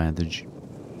ranged advantage.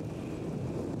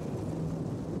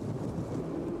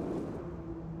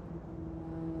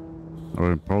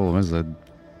 Or the problem is that,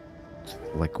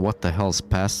 like, what the hell's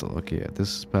passable? Okay, yeah,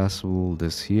 this is passable,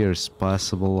 this here is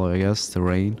passable, I guess,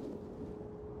 terrain.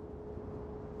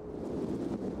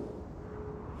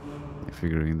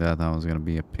 Figuring that out was gonna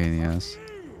be a pain in the ass.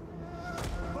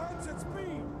 Advance at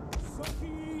speed.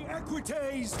 Sophie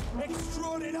equities.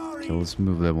 Extraordinary. So let's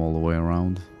move them all the way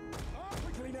around.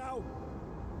 Quickly now.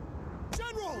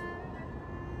 General.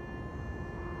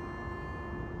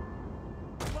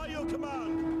 By your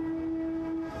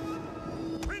command.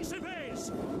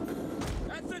 Principes.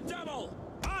 At the double.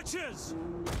 Archers.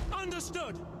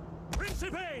 Understood.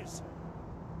 Principes.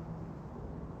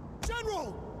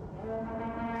 General.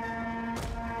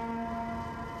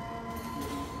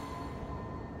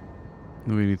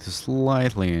 We need to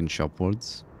slightly inch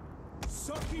upwards.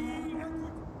 Sophie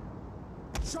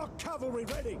shock cavalry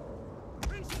ready.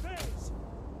 Principes.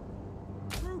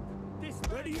 Group this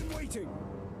ready and waiting.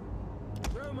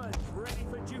 Romans ready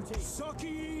for duty.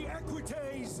 Soci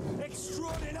equites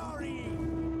extraordinary.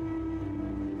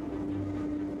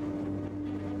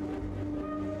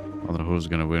 I don't know who's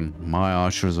gonna win, my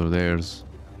archers or theirs.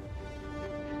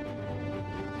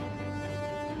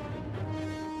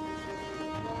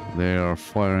 They are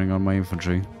firing on my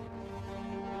infantry.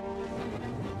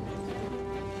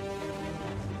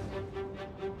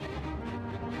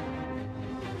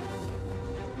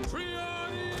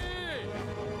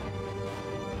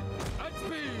 At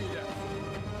speed.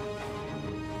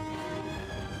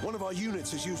 One of our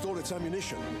units has used all its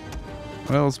ammunition.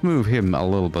 Well, let's move him a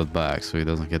little bit back so he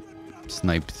doesn't get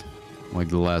sniped like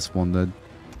the last one did.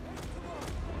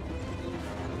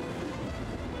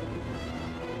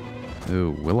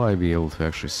 Oh, will I be able to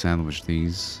actually sandwich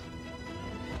these?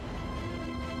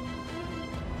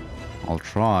 I'll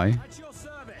try. At your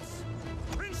service.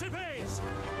 Principes.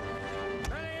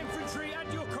 Melee infantry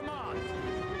at your command.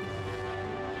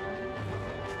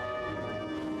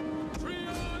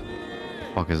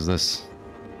 Fuck is this?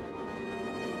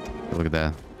 Look at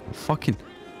that. Fucking.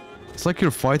 It's like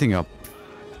you're fighting up.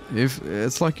 If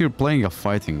it's like you're playing a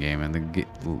fighting game and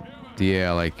the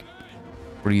AI like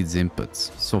reads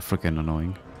inputs. So freaking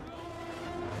annoying.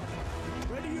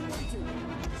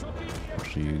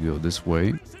 Actually, you go this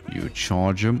way. You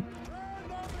charge him.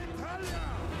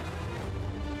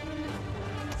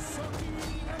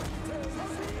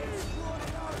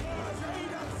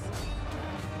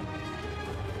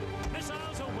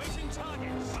 Missiles awaiting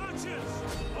targets. Archers.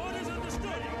 Orders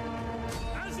understood.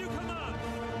 As you command.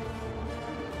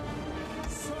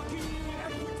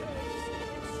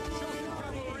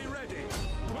 Cavalry ready.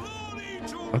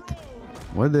 What?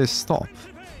 Why did they stop?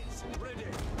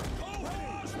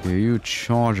 Yeah, you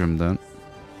charge him then.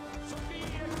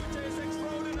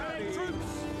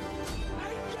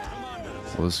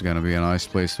 Well, this is gonna be a nice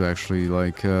place to actually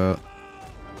like. How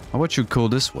about you go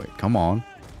this way? Come on.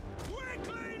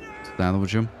 Stand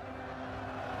with him.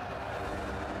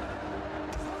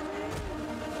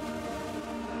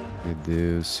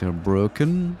 These are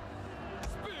broken.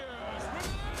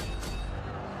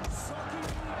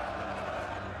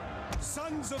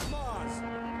 Sons of Mars.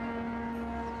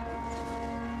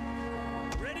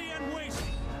 Ready and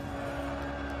waiting.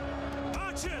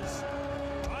 Archers,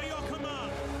 by your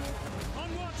command. On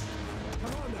watch.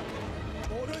 Commander,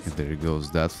 orders. There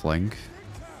goes that flank.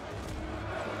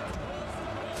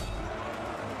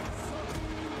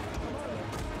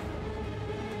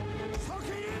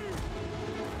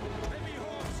 Heavy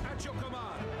horse at your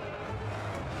command.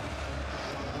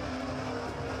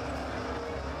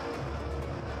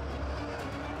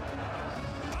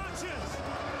 Archers,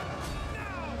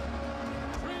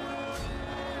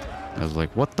 I was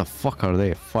like, what the fuck are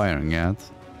they firing at?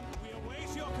 we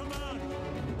await your command.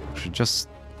 Should just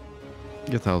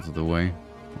get out of the way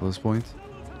at this point.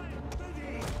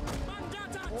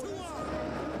 Mandata tua.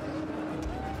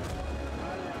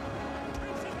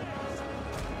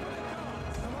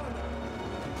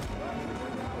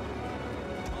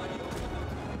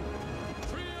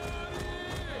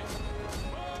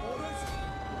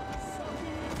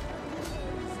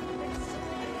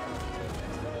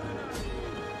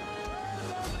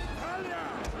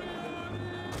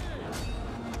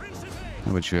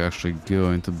 How about you actually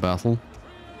go into battle?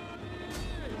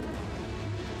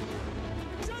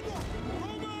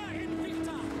 Roma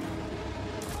invicta.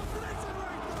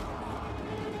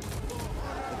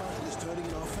 It's turning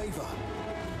in our favor.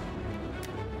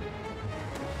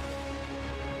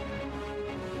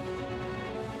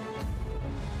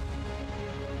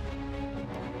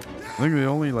 I think the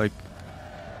only like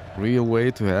real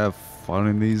way to have fun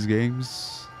in these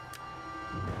games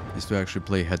is to actually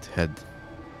play head to head.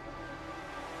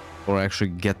 Or actually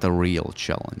get a real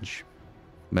challenge.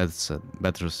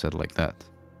 Better said like that.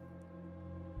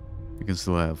 You can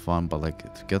still have fun, but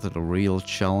like to get a real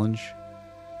challenge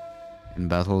in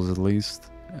battles at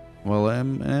least. Well,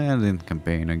 and in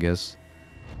campaign, I guess.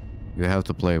 You have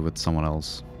to play with someone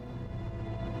else.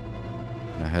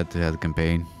 A head-to-head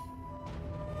campaign.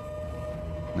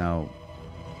 Now,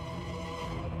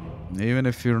 even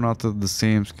if you're not at the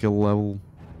same skill level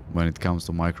when it comes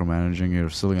to micromanaging, you're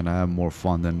still gonna have more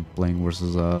fun than playing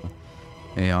versus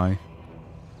AI.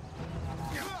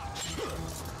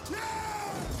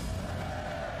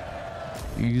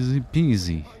 Easy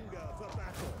peasy.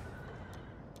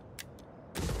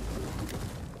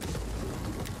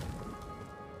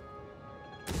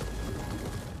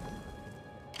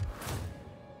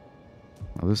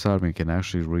 Now this army can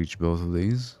actually reach both of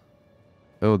these.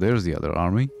 Oh, there's the other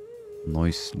army.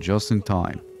 Nice, just in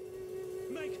time.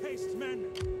 Make haste, men.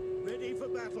 Ready for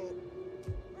battle.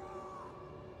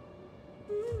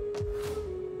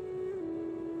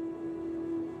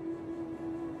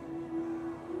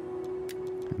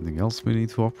 Anything else we need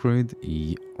to upgrade?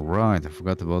 Right, I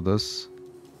forgot about this.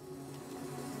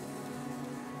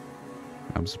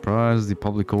 I'm surprised the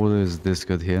public order is this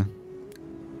good here.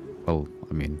 Well,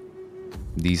 I mean,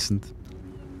 decent.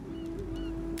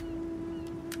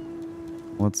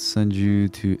 Let's send you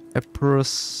to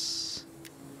Epirus.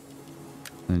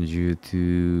 Send you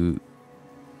to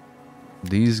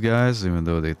these guys, even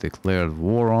though they declared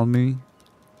war on me.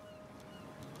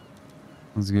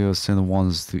 Let's go send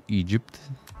ones to Egypt.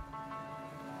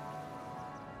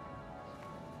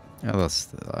 Yeah,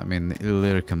 I mean,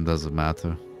 Illyricum doesn't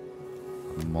matter.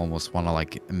 I almost want to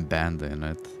like abandon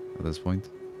it at this point.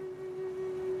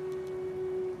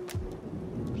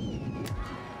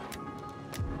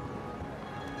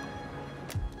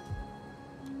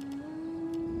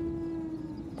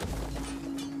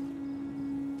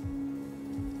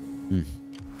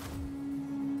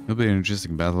 It'll be an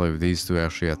interesting battle if these two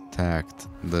actually attacked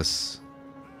this.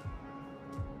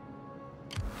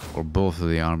 Or both of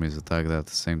the armies attack that at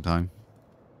the same time.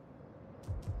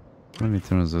 How many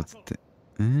turns of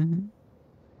 2?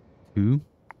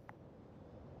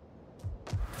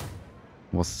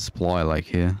 What's the supply like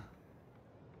here?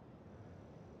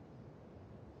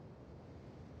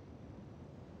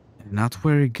 Not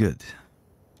very good.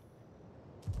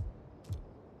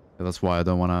 That's why I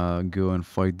don't want to go and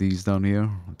fight these down here.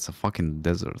 It's a fucking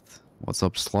desert. What's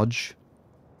up, sludge?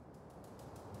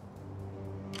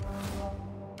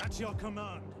 At your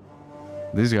command.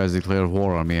 These guys declared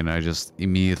war on me and I just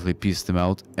immediately pieced them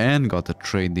out and got a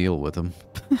trade deal with them.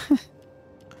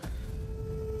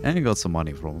 And got some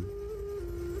money from them.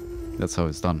 That's how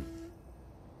it's done.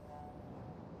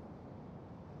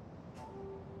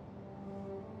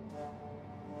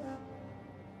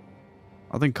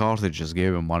 I think Carthage just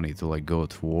gave him money to like go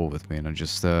to war with me and I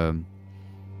just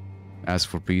ask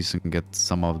for peace and get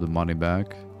some of the money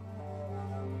back.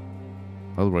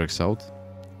 That works out.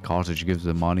 Carthage gives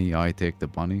the money, I take the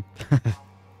money.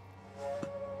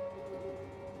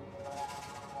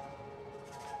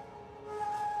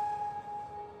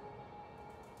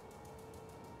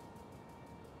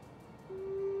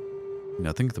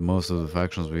 I think the most of the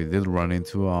factions we did run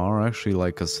into are actually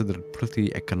like considered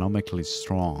pretty economically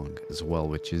strong as well,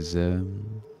 which is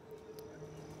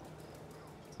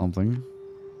something.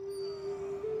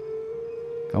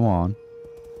 Come on.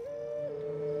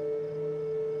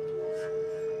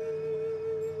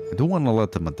 I don't want to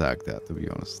let them attack that, to be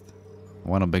honest. I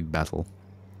want a big battle.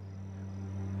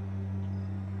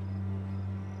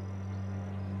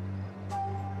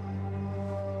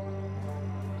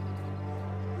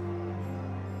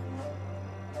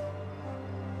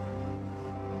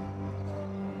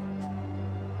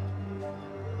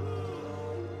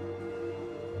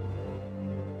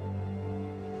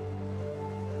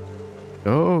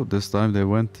 Oh, this time they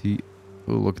went oh,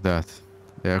 look at that.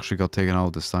 They actually got taken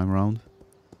out this time around.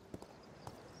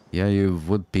 Yeah, you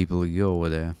wood people, go over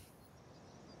there.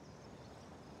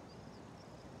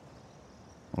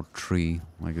 Or tree,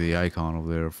 like the icon of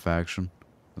their faction.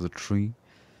 Is a tree.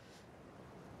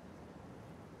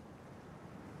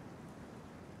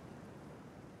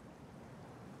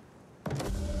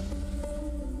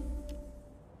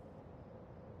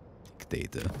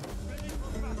 Dictator.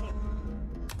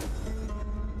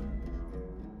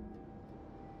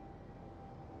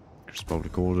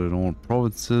 Public order in all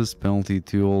provinces, penalty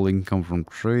to all income from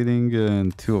trading,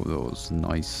 and 2 of those.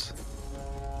 Nice.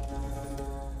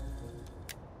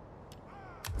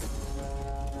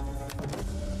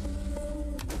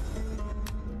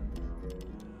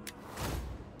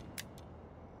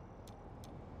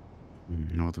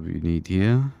 What do we need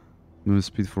here? Move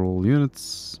speed for all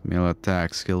units, melee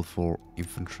attack skill for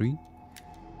infantry.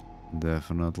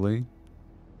 Definitely.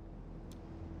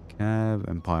 Cav,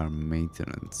 Empire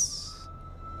maintenance.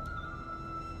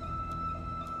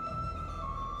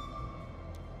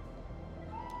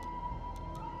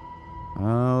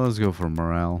 Let's go for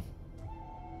morale.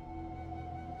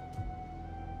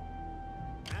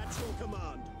 At your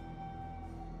command.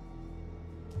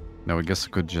 Now I guess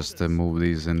I could just move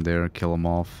these in there, kill them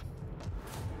off.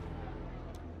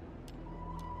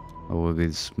 That would be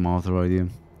the smarter idea.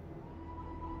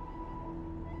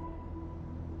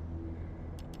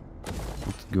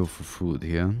 Let's go for food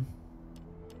here.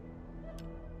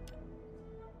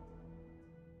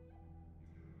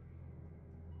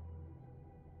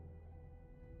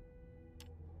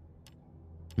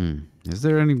 Is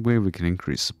there any way we can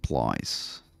increase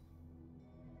supplies?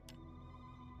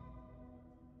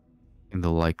 In the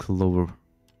like lower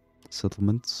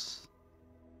settlements?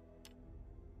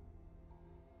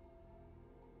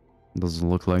 Doesn't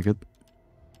look like it.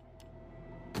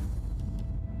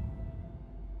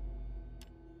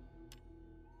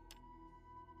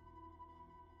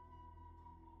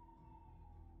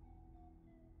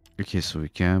 Okay, so we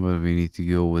can, but we need to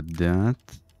go with that.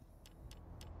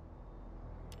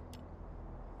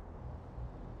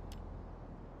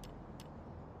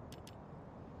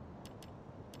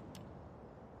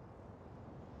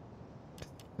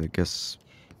 I guess.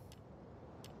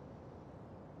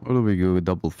 Where do we go with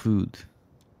double food?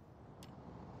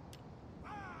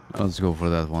 Let's go for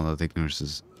that one that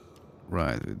increases.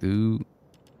 Right, we do.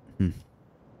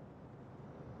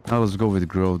 Now let's go with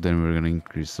growth, then we're gonna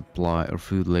increase supply or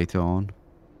food later on.